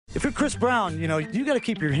If you're Chris Brown, you got to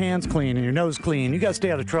keep your hands clean and your nose clean. You got to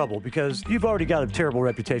stay out of trouble because you've already got a terrible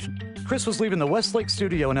reputation. Chris was leaving the Westlake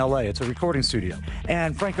studio in L.A. It's a recording studio.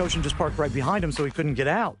 And Frank Ocean just parked right behind him so he couldn't get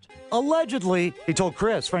out. Allegedly, he told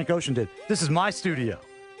Chris, Frank Ocean did, "This is my studio.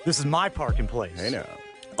 This is my parking place." I know.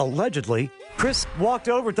 Allegedly, Chris walked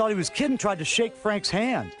over, thought he was kidding, tried to shake Frank's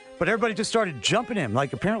hand. But everybody just started jumping him.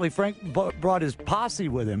 Like, apparently Frank brought his posse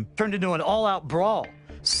with him, turned into an all-out brawl.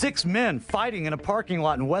 6 men fighting in a parking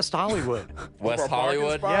lot in West Hollywood. West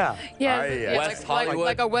Hollywood? Yeah. Yeah, West Hollywood.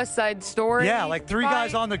 like a West Side Story. Yeah, like 3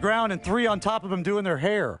 guys on the ground and 3 on top of him doing their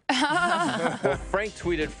hair. Well, Frank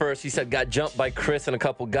tweeted first. He said, "Got jumped by Chris and a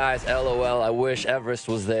couple guys. LOL. I wish Everest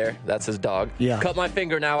was there." That's his dog. Yeah. "Cut my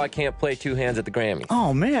finger. Now I can't play 2 hands at the Grammy."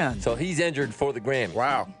 Oh, man. So he's injured for the Grammy.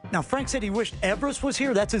 Wow. Now, Frank said he wished Everest was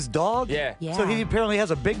here. That's his dog? Yeah. So he apparently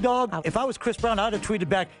has a big dog? If I was Chris Brown, I'd have tweeted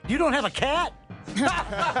back, "You don't have a cat?"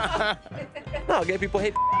 No, gay people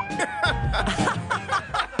hate